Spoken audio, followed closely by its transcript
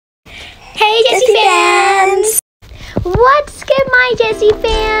Jessie fans! What's good, my Jessie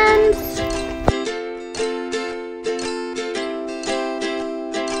fans?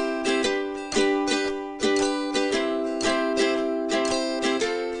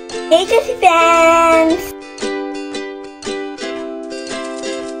 Hey, Jessie fans!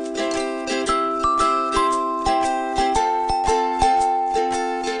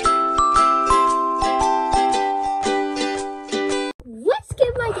 What's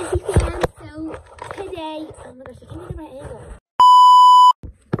good, my Jessie fans? So today, oh my gosh, I can't get my angle.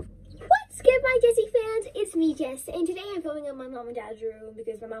 What's good, my Jessie fans? It's me, Jess, and today I'm filming in my mom and dad's room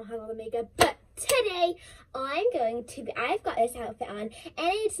because my mom has all the makeup. But today, I've got this outfit on, and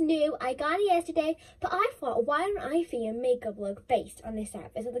it's new. I got it yesterday, but I thought, why don't I film a makeup look based on this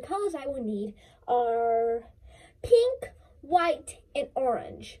outfit? So the colors I will need are pink, white, and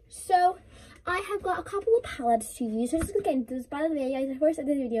orange. So I have got a couple of palettes to use. So just to get into this, by the way, guys, before I start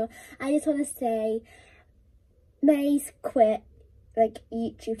this video, I just want to say, Mais quit, like,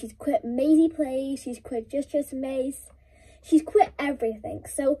 YouTube. She's quit Maisie Plays, she's quit JustJess&Mais. She's quit everything.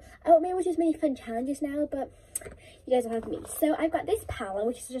 So I won't be able to just many fun challenges now, but you guys will have me. So I've got this palette,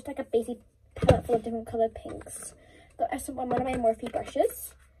 which is just like a basic palette full of different colored pinks. Got some on one of my Morphe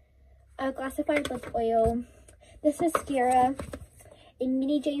brushes, a glassified lip oil, this mascara, a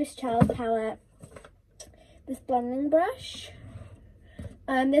mini James Child palette, this blending brush,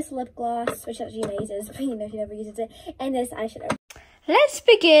 this lip gloss, which actually amazes, but you know she never uses it, and this eyeshadow. Let's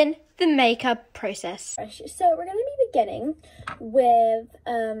begin the makeup process. So we're going to be beginning with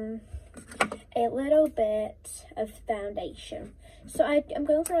a little bit of foundation. So I'm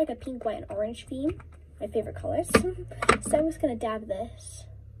going for like a pink, white, and orange theme, my favorite colors. So I'm just going to dab this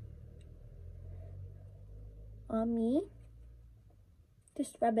on me.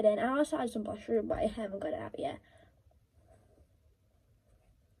 Just rub it in. I also add some blusher, but I haven't got it out yet.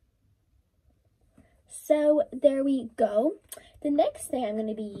 So there we go. The next thing I'm going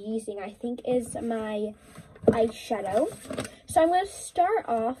to be using, I think, is my eyeshadow. So I'm going to start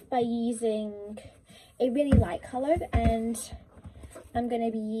off by using a really light color, and I'm going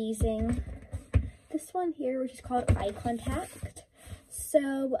to be using this one here, which is called Eye Contact.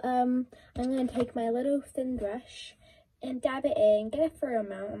 So I'm going to take my little thin brush and dab it in, get a fair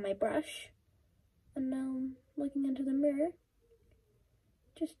amount on my brush, and now looking into the mirror,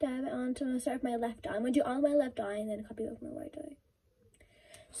 just dab it on. So I'm going to start with my left eye. I'm going to do all my left eye and then copy it with my right eye.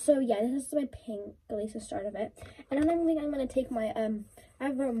 So yeah, this is my pink, at least the start of it. And then I'm going to take my, I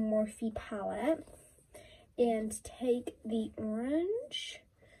have a Morphe palette, and take the orange.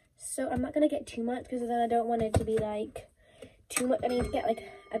 So I'm not going to get too much because then I don't want it to be like too much. I need to get like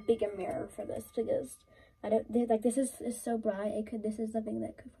a bigger mirror for this because I don't, like, this is so bright. This is something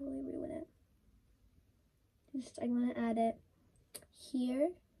that could probably ruin it. I'm going to add it here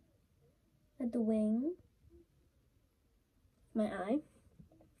at the wing, my eye.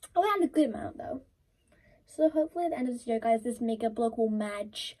 Oh, I had a good amount though. So hopefully at the end of this video, guys, this makeup look will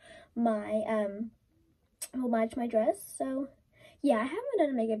match my dress. So yeah, I haven't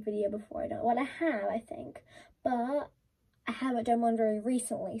done a makeup video before. Well, I have, I think, but I haven't done one very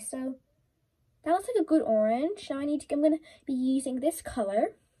recently. So that looks like a good orange. Now I'm gonna be using this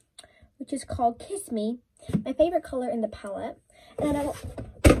color, which is called Kiss Me, my favorite color in the palette. And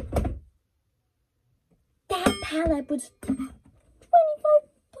that palette was 25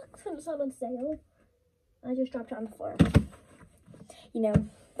 bucks when it's not on sale. I just dropped it on the floor. You know.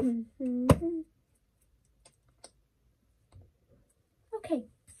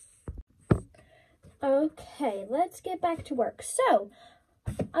 Okay, let's get back to work. So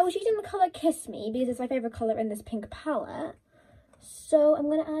I was using the color Kiss Me because it's my favorite color in this pink palette. So I'm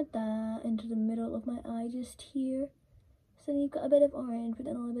going to add that into the middle of my eye just here. So you've got a bit of orange, but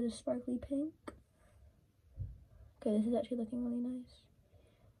then a little bit of sparkly pink. Okay, this is actually looking really nice.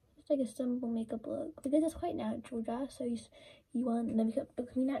 It's like a simple makeup look. Because it's quite natural, just so you want the makeup look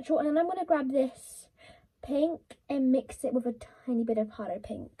to be natural. And then I'm going to grab this pink and mix it with a tiny bit of hotter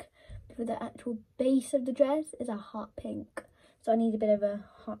pink. Because the actual base of the dress is a hot pink. So I need a bit of a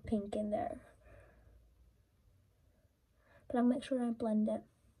hot pink in there. But I'll make sure I blend it.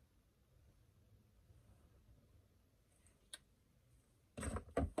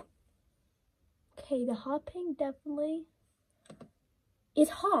 Okay, the hot pink definitely is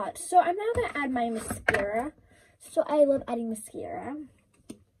hot. So I'm now going to add my mascara. So I love adding mascara.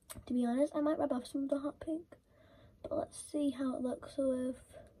 To be honest, I might rub off some of the hot pink. But let's see how it looks with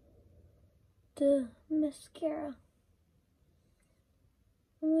the mascara.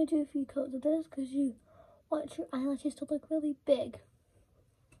 I'm going to do a few coats of this because you want your eyelashes to look really big.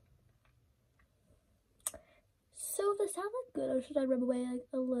 So does that look good, or should I rub away like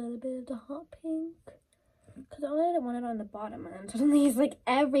a little bit of the hot pink? Because I didn't want it on the bottom, and then suddenly it's like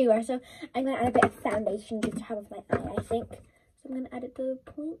everywhere. So I'm gonna add a bit of foundation just to help with my eye, I think. So I'm gonna add it to the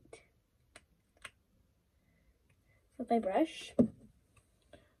point with my brush.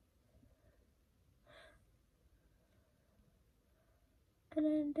 And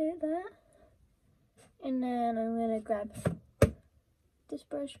then do that. And then I'm gonna grab this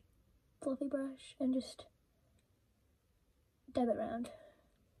brush, fluffy brush, and just dab it around.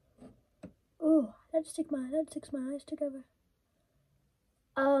 Oh, that sticks my eyes together.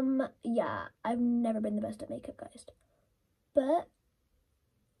 Yeah, I've never been the best at makeup, guys. But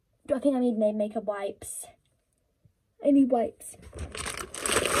do I think I need makeup wipes? I need wipes.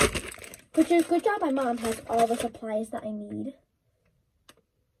 Which is good job my mom has all the supplies that I need.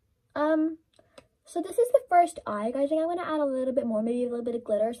 So this is the first eye, guys. I think I'm gonna add a little bit more, maybe a little bit of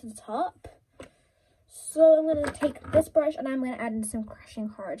glitter to the top. So I'm gonna take this brush and I'm gonna add in some Crushing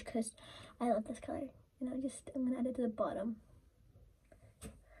Hard because I love this color. You know, I'm gonna add it to the bottom.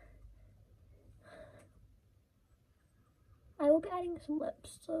 I will be adding some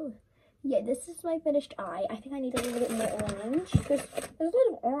lips. So yeah, this is my finished eye. I think I need a little bit more orange. There's a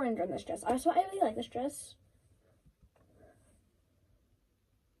lot of orange on this dress. So I really like this dress.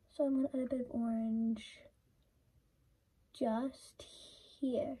 So I'm gonna add a bit of orange just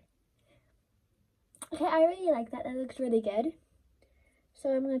here. Okay, I really like that. That looks really good. So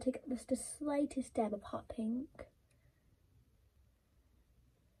I'm gonna take just the slightest dab of hot pink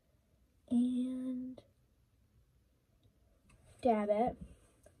and dab it.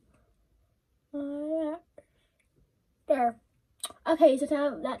 There. Okay, so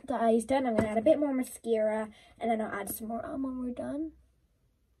now that the eye's done, I'm gonna add a bit more mascara, and then I'll add some more when we're done.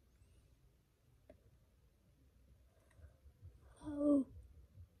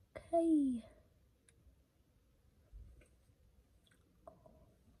 Okay.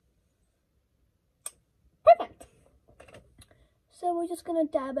 Perfect. So we're just gonna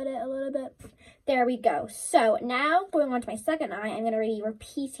dab at it a little bit. There we go. So now going on to my second eye, I'm gonna be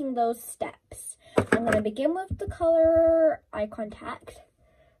repeating those steps. I'm gonna begin with the color eye contact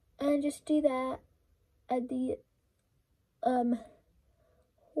and just do that at the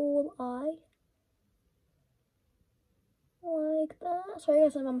whole eye. Like that. Sorry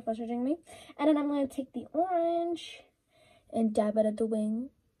guys, my mom's messaging me. And then I'm going to take the orange and dab it at the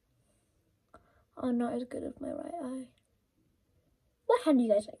wing. Oh, not as good as my right eye. What hand do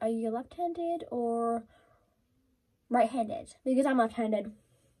you guys like? Are you left-handed or right-handed? Because I'm left-handed.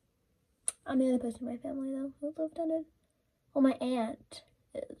 I'm the only person in my family though who's left-handed. Well, my aunt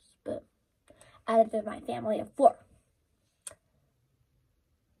is, but out of my family of 4.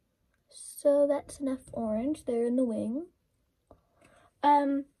 So that's enough orange there in the wing.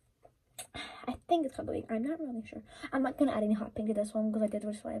 I think it's called the wing. I'm not really sure. I'm not gonna add any hot pink to this one because I did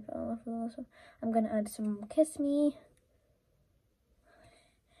just swipe off of this one. I'm gonna add some Kiss Me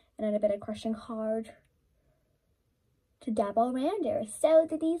and add a bit of Crushing Hard to dab all around there. So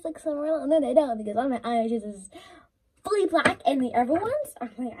do these look similar? No, they don't, because one of my eyelashes is fully black and the other ones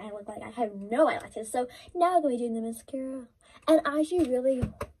are like I look like I have no eyelashes. So now I'm gonna be doing the mascara. And I actually really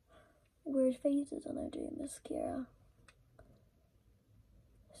weird faces when I'm doing mascara.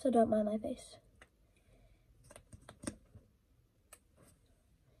 So don't mind my face.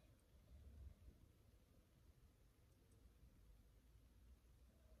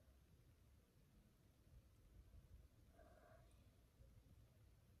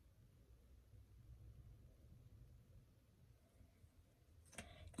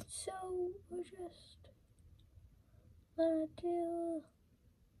 So we're just gonna do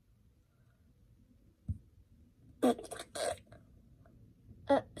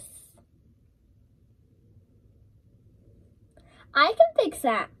oops. I can fix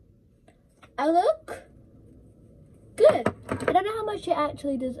that. I look good. I don't know how much it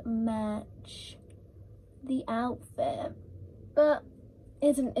actually does match the outfit, but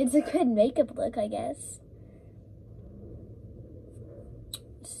it's a good makeup look, I guess.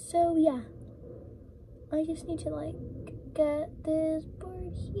 So yeah, I just need to like get this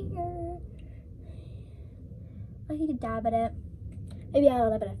part here. I need to dab at it. Maybe add a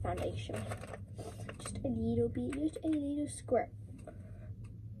little bit of foundation. Just a little bit, just a little squirt.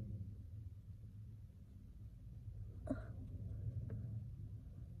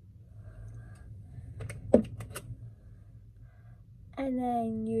 And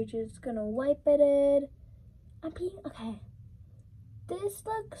then you're just gonna wipe at it. Okay. This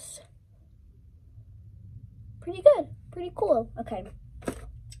looks pretty good, pretty cool. Okay,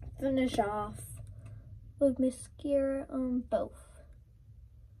 finish off with mascara on both.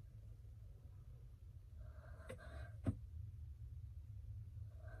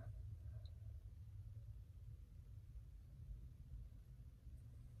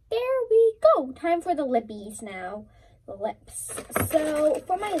 So, time for the lippies now. The lips. So,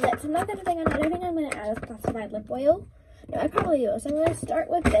 for my lips, I don't think I'm going to add a classified lip oil. No, I probably will. So, I'm going to start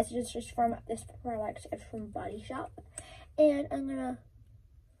with this. Just from this product. It's from Body Shop. And I'm going to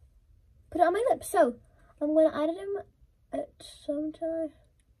put it on my lips. So, I'm going to add them at some time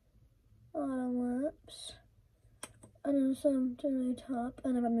on my lips. And then some to my top.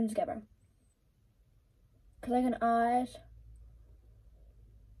 And then I'm going to together. Because I can add...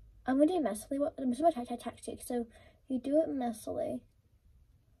 I'm going to do it messily. This is my tactic. So, you do it messily.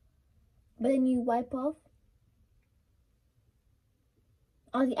 But then you wipe off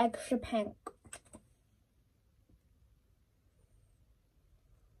all the extra pink.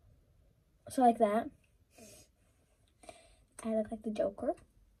 So like that. I look like the Joker.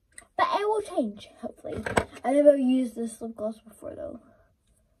 But it will change, hopefully. I never used this lip gloss before though.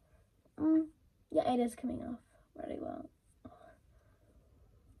 Yeah, it is coming off really well.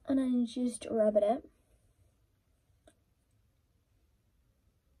 And then just rub it up.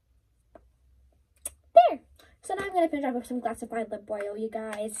 There! So now I'm going to finish off with some classified lip oil, you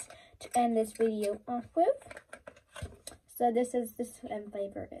guys, to end this video off with. So this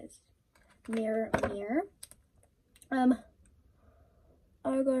flavor is Mirror Mirror.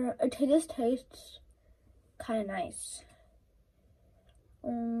 This tastes kind of nice.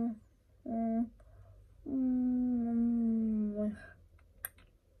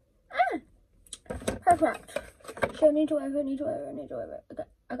 Perfect. So I need to wipe it.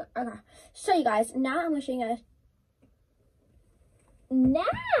 Okay. So you guys, now I'm going to show you guys. Now,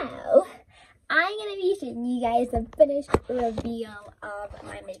 I'm going to be showing you guys the finished reveal of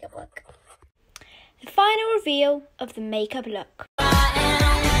my makeup look. The final reveal of the makeup look.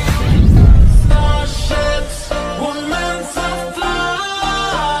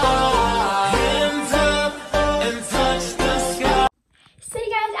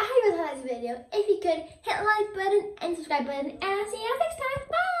 If you could, hit the like button and subscribe button, and I'll see you next time.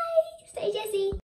 Bye! Stay Jessie!